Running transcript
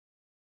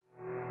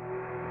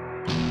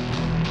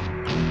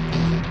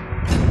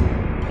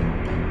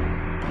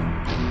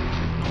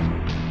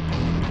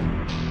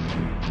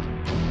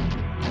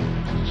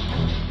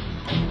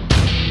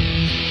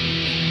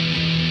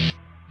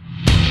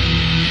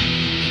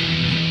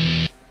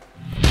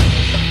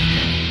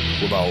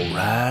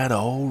Alright,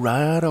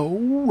 alright,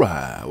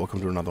 alright. Welcome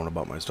to another one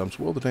about my Stumps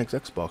World of Tanks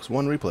Xbox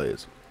One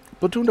replays.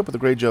 Platooned up with the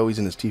Grey Joe, he's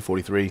in his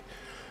T-43.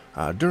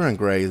 Duran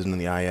Gray is in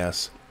the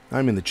IS.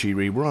 I'm in the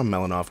Chiri. We're on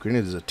Malinovka, and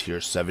it is a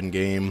Tier 7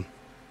 game.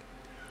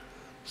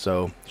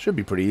 So, should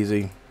be pretty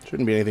easy.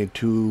 Shouldn't be anything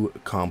too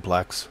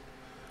complex.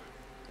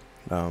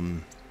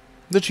 The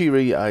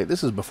Chiri,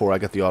 this is before I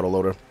got the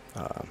autoloader.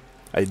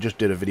 I just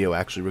did a video,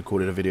 actually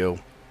recorded a video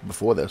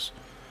before this,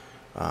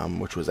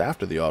 which was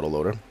after the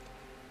autoloader.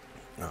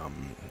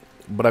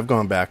 But I've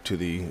gone back to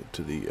the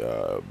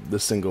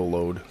single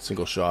load,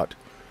 single shot,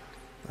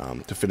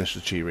 to finish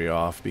the Chiri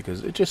off,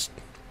 because it just,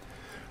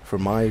 for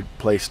my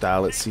play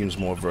style, it seems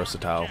more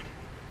versatile.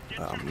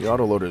 The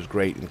autoloader is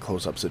great in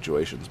close-up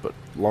situations, but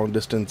long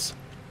distance,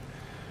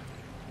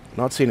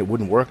 not saying it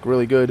wouldn't work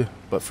really good,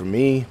 but for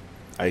me,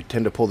 I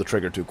tend to pull the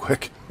trigger too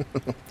quick.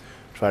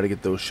 Try to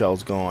get those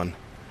shells gone,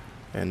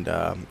 and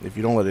if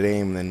you don't let it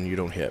aim, then you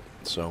don't hit.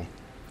 So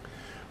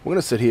we're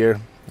gonna sit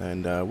here,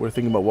 and we're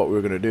thinking about what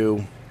we're gonna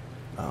do.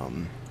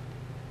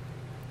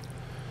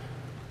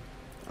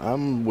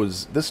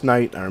 This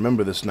night, I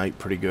remember this night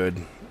pretty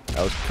good.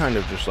 I was kind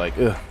of just like,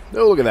 ugh,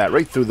 oh, look at that,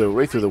 right through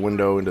the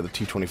window into the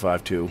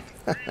T-25 too.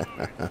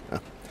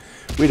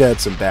 We'd had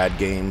some bad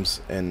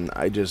games, and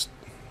I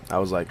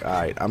was like,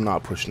 alright, I'm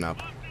not pushing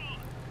up.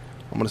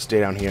 I'm gonna stay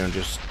down here and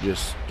just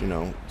you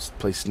know,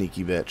 play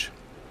sneaky bitch.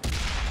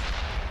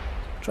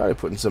 Try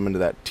putting some into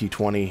that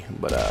T-20,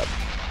 but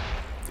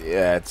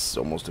yeah, it's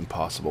almost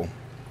impossible.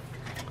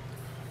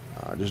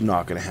 Just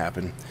not gonna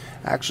happen.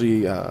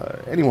 Actually,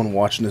 anyone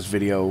watching this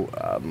video,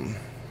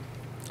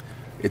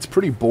 it's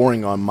pretty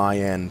boring on my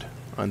end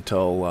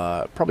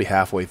until probably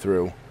halfway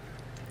through.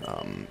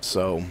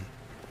 So,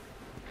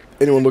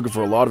 anyone looking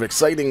for a lot of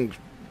exciting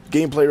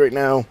gameplay right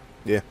now,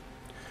 yeah,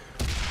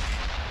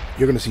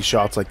 you're going to see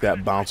shots like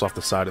that bounce off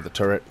the side of the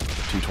turret, the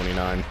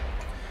T-29.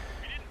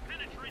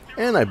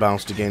 And I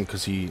bounced again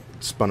because he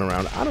spun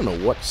around. I don't know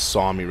what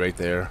saw me right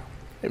there.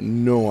 I have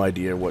no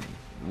idea what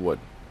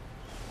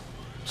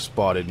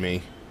spotted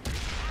me.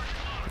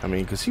 I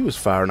mean, because he was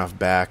far enough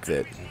back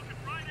that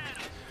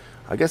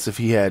I guess if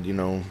he had, you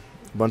know,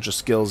 a bunch of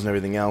skills and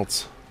everything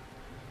else,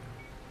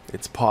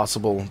 it's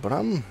possible. But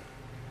I'm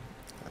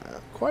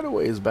quite a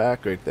ways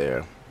back right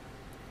there.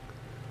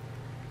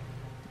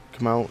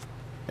 Come out,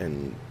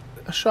 and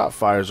a shot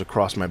fires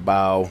across my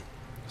bow,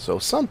 so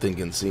something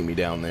can see me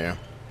down there.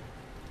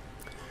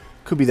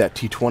 Could be that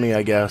T-20,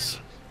 I guess,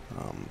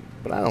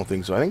 but I don't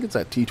think so. I think it's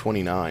that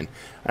T-29.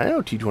 I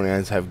know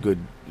T-29s have good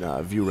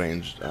view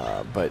range,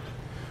 but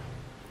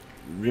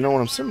you know,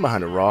 when I'm sitting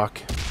behind a rock,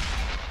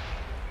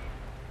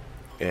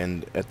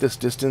 and at this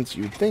distance,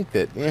 you'd think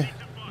that,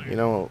 you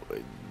know,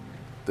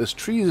 there's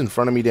trees in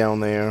front of me down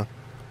there.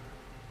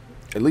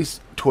 At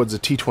least towards the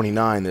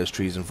T-29, there's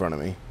trees in front of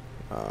me.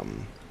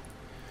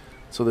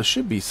 So there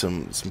should be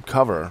some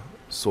cover,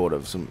 sort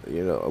of, some,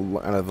 you know,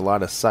 a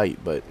lot of sight,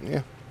 but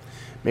yeah,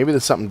 maybe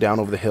there's something down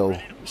over the hill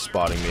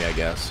spotting me, I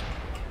guess.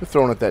 We're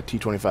throwing at that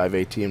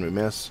T-25 AT and we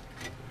miss.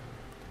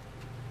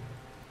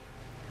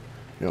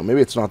 You know,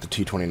 maybe it's not the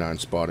T-29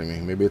 spotting me.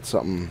 Maybe it's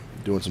something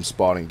doing some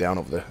spotting down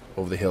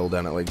over the hill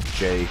down at like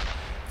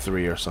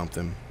J3 or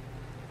something.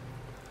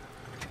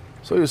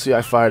 So you see,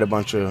 I fired a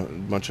bunch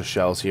of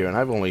shells here, and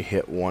I've only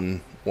hit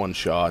one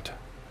shot.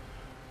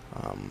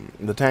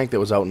 The tank that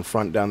was out in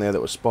front down there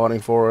that was spotting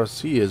for us,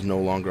 he is no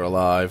longer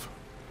alive.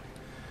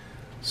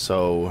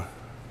 So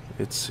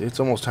it's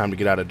almost time to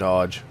get out of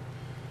Dodge,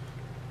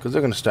 because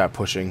they're going to start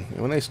pushing. And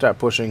when they start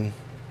pushing,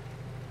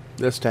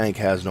 this tank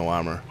has no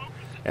armor.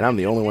 And I'm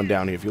the only one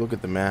down here. If you look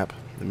at the map,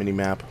 the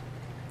mini-map,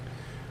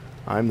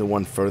 I'm the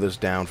one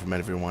furthest down from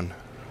everyone.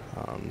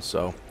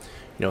 So,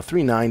 you know,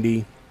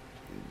 390,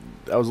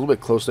 I was a little bit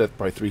close to that,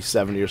 probably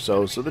 370 or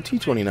so. So the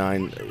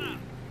T-29,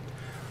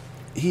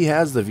 he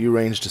has the view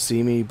range to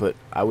see me, but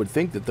I would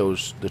think that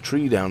the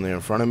tree down there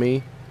in front of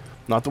me,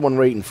 not the one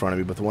right in front of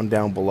me, but the one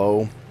down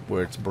below,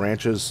 where its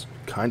branches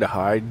kind of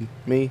hide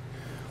me,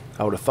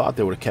 I would have thought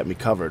they would have kept me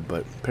covered,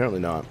 but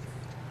apparently not.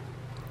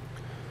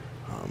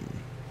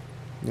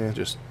 Yeah,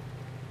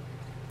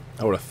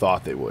 I would have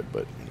thought they would,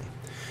 but, you know.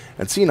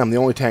 And seeing I'm the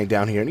only tank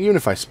down here, and even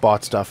if I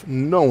spot stuff,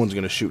 no one's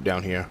going to shoot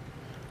down here.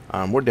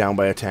 We're down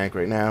by a tank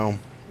right now,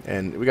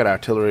 and we got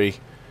artillery,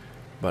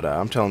 but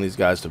I'm telling these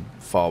guys to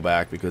fall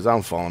back, because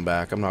I'm falling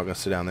back. I'm not going to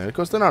sit down there. Of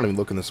course, they're not even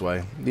looking this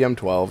way. The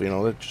M12, you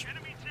know, they're just,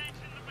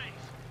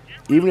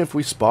 even if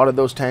we spotted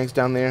those tanks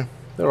down there,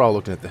 they're all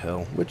looking at the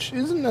hill, which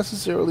isn't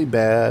necessarily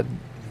bad.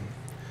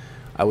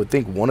 I would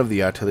think one of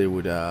the artillery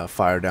would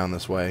fire down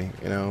this way,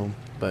 you know,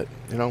 but,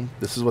 you know,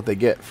 this is what they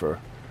get for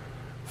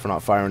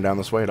not firing down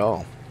this way at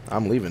all.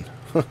 I'm leaving.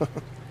 You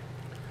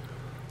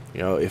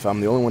know, if I'm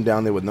the only one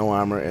down there with no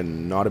armor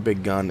and not a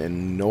big gun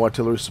and no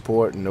artillery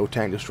support and no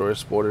tank destroyer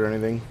support or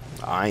anything,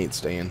 I ain't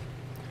staying.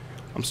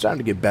 I'm starting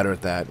to get better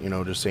at that, you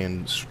know, just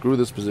saying, screw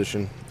this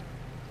position,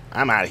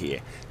 I'm out of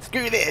here.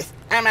 Screw this,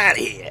 I'm out of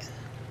here.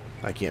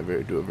 I can't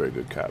do a very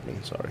good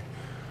copying, sorry.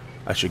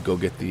 I should go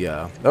get the,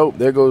 oh,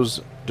 there goes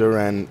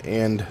Duran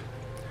and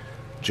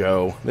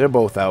Joe. They're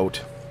both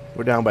out.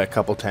 We're down by a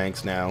couple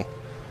tanks now.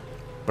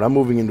 But I'm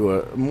moving into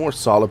a more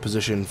solid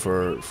position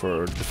for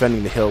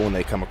defending the hill when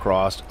they come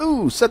across.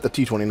 Ooh, set the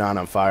T-29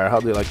 on fire. How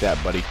do you like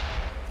that, buddy?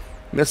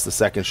 Missed the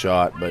second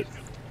shot, but,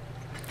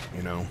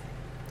 you know.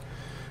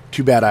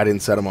 Too bad I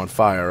didn't set him on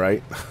fire,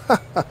 right?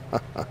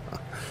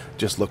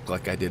 Just looked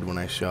like I did when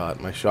I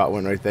shot. My shot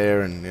went right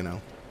there, and, you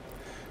know,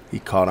 he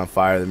caught on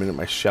fire the minute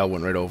my shell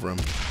went right over him.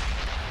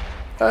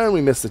 And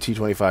we missed the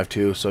T-25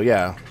 too, so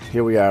yeah,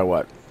 here we are,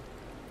 what?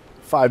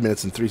 5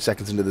 minutes and 3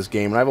 seconds into this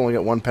game, and I've only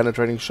got one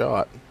penetrating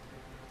shot.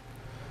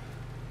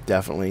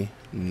 Definitely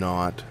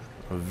not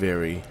a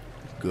very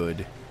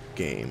good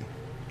game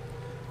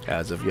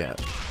as of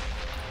yet.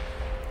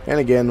 And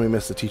again, we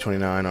missed the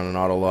T-29 on an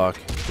auto lock.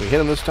 We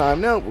hit him this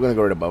time. No, we're going to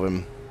go right above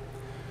him,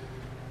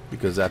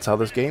 because that's how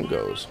this game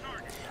goes.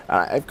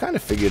 I've kind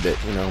of figured that,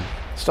 you know,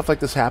 stuff like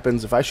this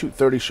happens. If I shoot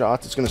 30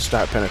 shots, it's going to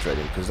start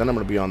penetrating, because then I'm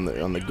going to be on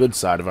the good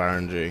side of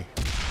RNG.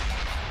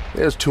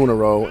 There's 2 in a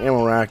row.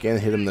 Ammo rack, and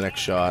hit him the next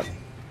shot.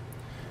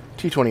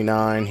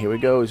 T-29, here we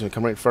go. He's going to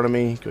come right in front of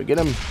me. Can we get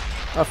him?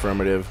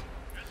 Affirmative.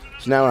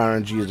 So now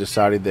RNG has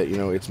decided that, you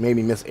know, it's made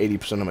me miss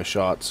 80% of my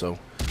shots, so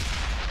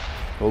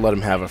we'll let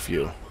him have a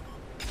few.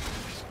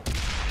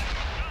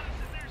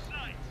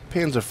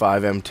 Panzer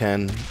 5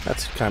 M10.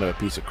 That's kind of a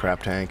piece of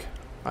crap tank.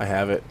 I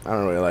have it. I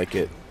don't really like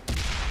it.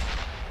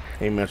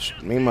 Ain't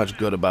much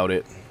good about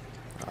it.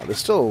 There's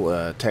still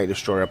a tank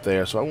destroyer up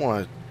there, so I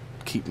want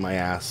to keep my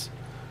ass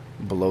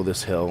below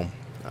this hill.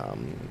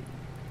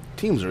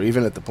 Teams are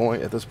even at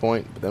this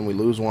point, but then we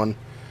lose one.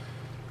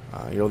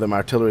 You know, them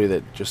artillery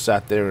that just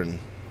sat there and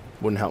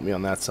wouldn't help me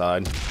on that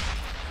side.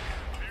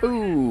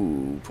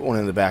 Ooh, put one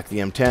in the back of the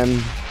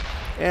M10,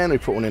 and we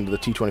put one into the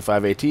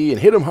T-25 AT and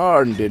hit him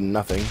hard and did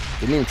nothing.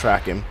 Didn't even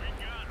track him.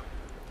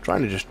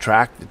 Trying to just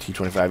track the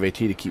T-25 AT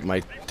to keep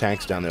my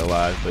tanks down there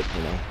alive, but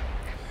you know.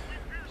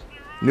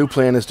 New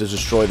plan is to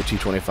destroy the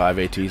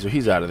T-25 AT, so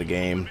he's out of the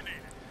game.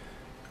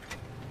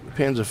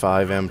 Panzer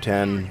 5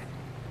 M10,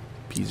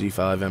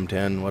 PZ5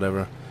 M10,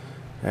 whatever.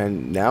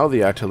 And now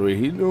the artillery,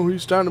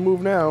 he's starting to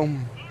move now.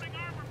 I'm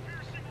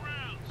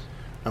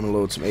going to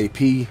load some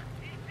AP.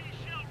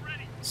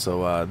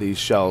 So these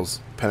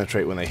shells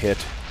penetrate when they hit.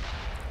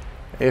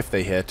 If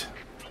they hit.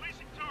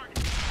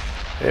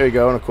 There we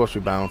go, and of course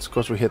we bounce. Of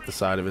course we hit the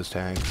side of his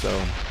tank, so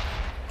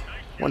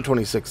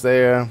 126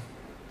 there.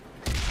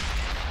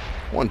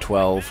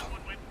 112.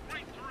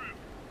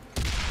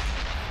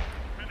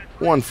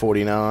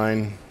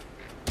 149.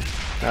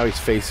 Now he's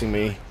facing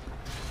me.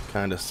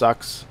 Kinda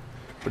sucks.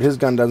 But his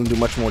gun doesn't do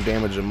much more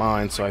damage than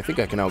mine, so I think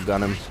I can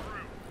outgun him.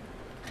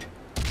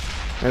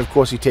 And of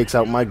course he takes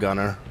out my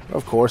gunner.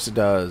 Of course it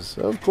does.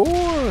 Of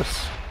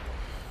course.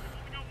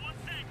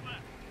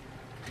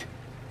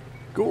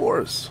 Of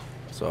course.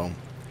 So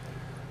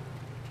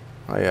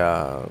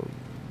I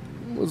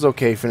was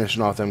okay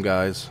finishing off them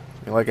guys.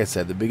 And like I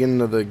said, the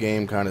beginning of the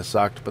game kind of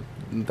sucked, but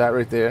that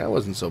right there, that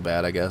wasn't so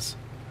bad, I guess.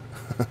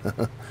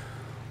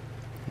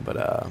 But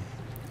I'm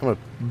going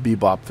to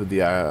bebop through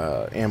the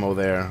ammo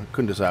there.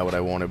 Couldn't decide what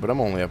I wanted, but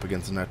I'm only up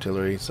against an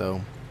artillery,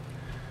 so.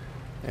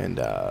 And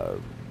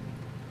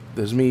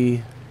there's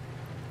me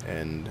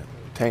and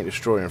tank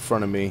destroyer in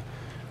front of me.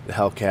 The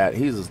Hellcat,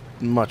 he's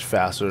much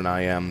faster than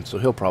I am, so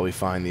he'll probably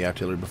find the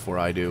artillery before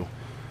I do.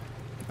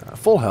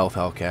 Full health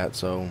Hellcat,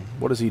 so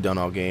what has he done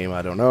all game?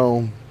 I don't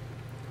know.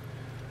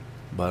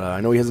 But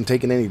I know he hasn't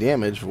taken any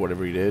damage for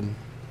whatever he did.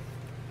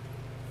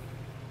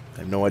 I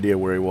have no idea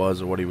where he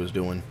was or what he was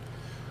doing.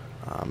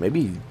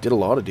 Maybe he did a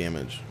lot of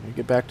damage. Let me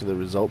get back to the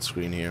results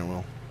screen here.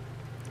 We'll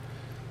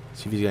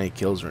see if he's got any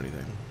kills or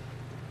anything.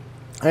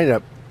 I ended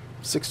up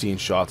 16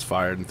 shots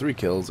fired and 3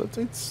 kills.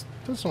 That's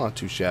not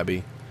too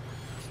shabby.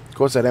 Of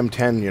course, that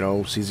M10, you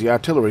know, sees the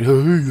artillery.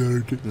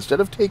 Instead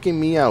of taking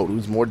me out,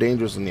 who's more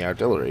dangerous than the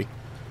artillery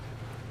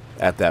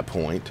at that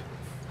point,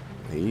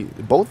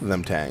 both of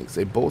them tanks,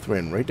 they both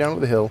ran right down to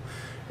the hill,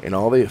 and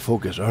all they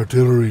focused,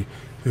 artillery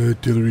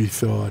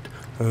thought.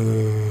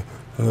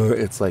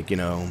 It's like, you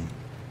know,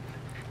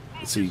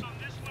 see,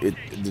 it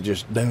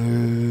just,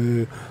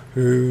 artillery,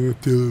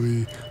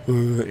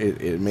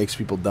 it makes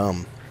people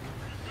dumb.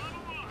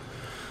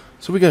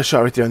 So we got a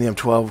shot right there on the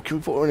M12. Can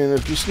we put one in there?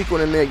 Can we sneak one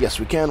in there? Yes,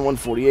 we can.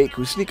 148.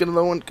 Can we sneak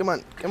another one? Come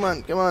on, come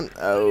on, come on.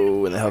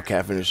 Oh, and the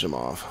Hellcat finished him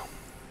off.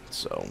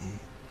 So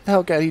the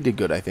Hellcat, he did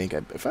good, I think.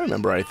 If I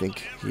remember right, I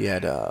think he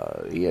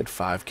had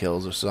 5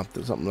 kills or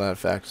something to that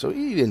effect. So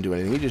he didn't do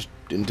anything. He just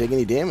didn't take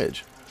any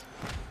damage.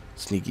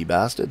 Sneaky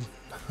bastard.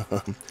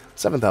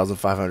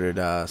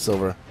 7,500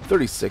 silver,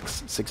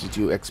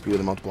 3662 XP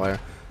with a multiplier,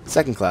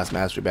 second class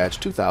mastery badge,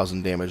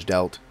 2,000 damage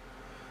dealt,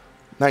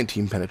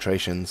 19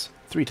 penetrations,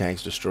 3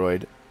 tanks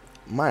destroyed.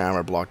 My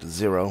armor blocked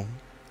 0.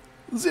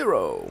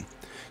 0.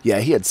 Yeah,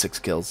 he had 6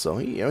 kills, so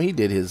he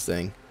did his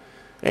thing,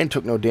 and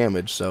took no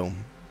damage. So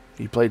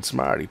he played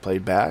smart. He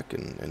played back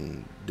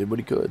and did what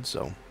he could.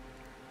 So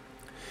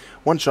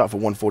one shot for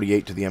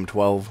 148 to the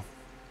M12.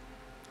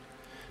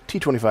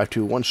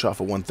 T-25-2, one shot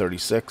for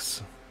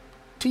 136.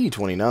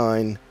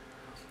 T-29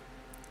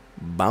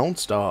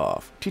 bounced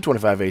off.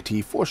 T-25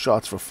 AT, 4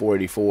 shots for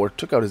 484.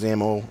 Took out his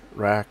ammo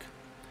rack.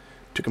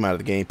 took him out of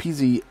the game.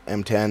 PZ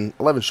M10,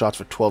 11 shots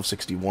for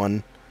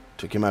 1261,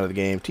 took him out of the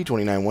game.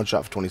 T29, 1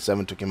 shot for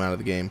 27, took him out of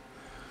the game.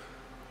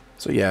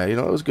 So yeah, you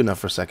know, it was good enough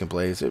for second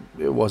place. It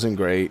wasn't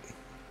great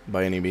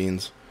by any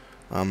means,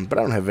 but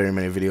I don't have very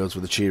many videos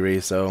with the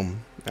Chiri, so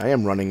I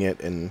am running it,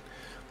 and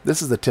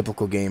this is the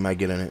typical game I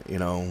get in it. You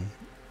know,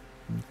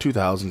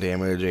 2,000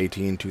 damage,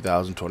 18,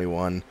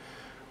 2021.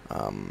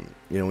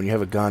 You know, when you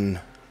have a gun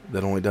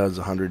that only does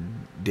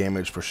 100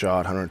 damage per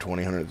shot,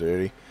 120,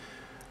 130,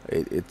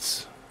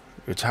 it's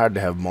hard to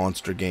have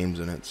monster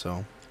games in it.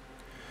 So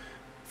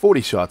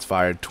 40 shots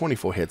fired,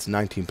 24 hits,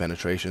 19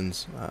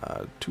 penetrations,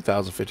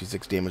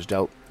 2,056 damage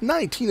dealt,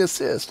 19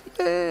 assists.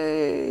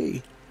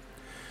 Yay!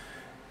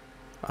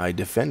 I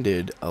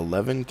defended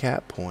 11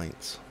 cap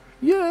points.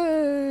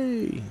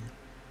 Yay!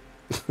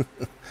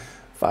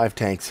 5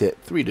 tanks hit,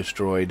 3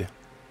 destroyed,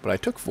 but I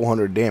took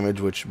 400 damage,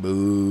 which,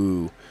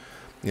 boo.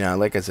 Yeah,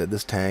 like I said,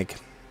 this tank,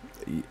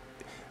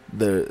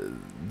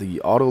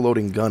 the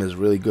auto-loading gun is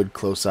really good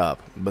close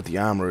up, but the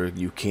armor,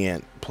 you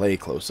can't play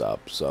close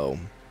up, so,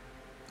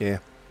 yeah.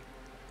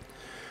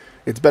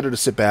 It's better to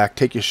sit back,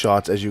 take your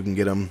shots as you can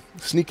get them,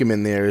 sneak them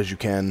in there as you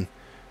can,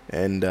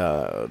 and,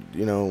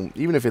 you know,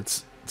 even if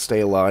it's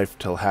stay alive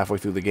till halfway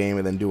through the game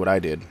and then do what I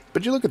did.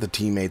 But you look at the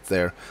teammates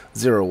there,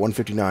 0,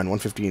 159,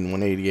 115,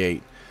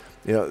 188.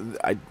 You know,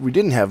 we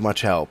didn't have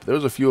much help. There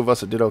was a few of us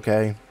that did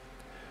okay,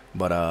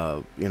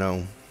 but, you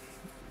know,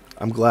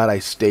 I'm glad I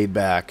stayed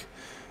back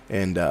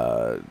and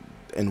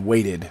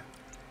waited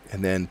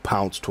and then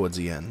pounced towards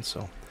the end.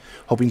 So,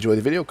 hope you enjoyed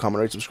the video.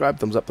 Comment, rate, subscribe,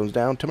 thumbs up, thumbs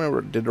down. Tell me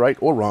what I did right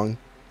or wrong.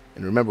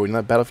 And remember, when you're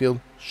on that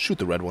battlefield, shoot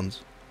the red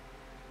ones.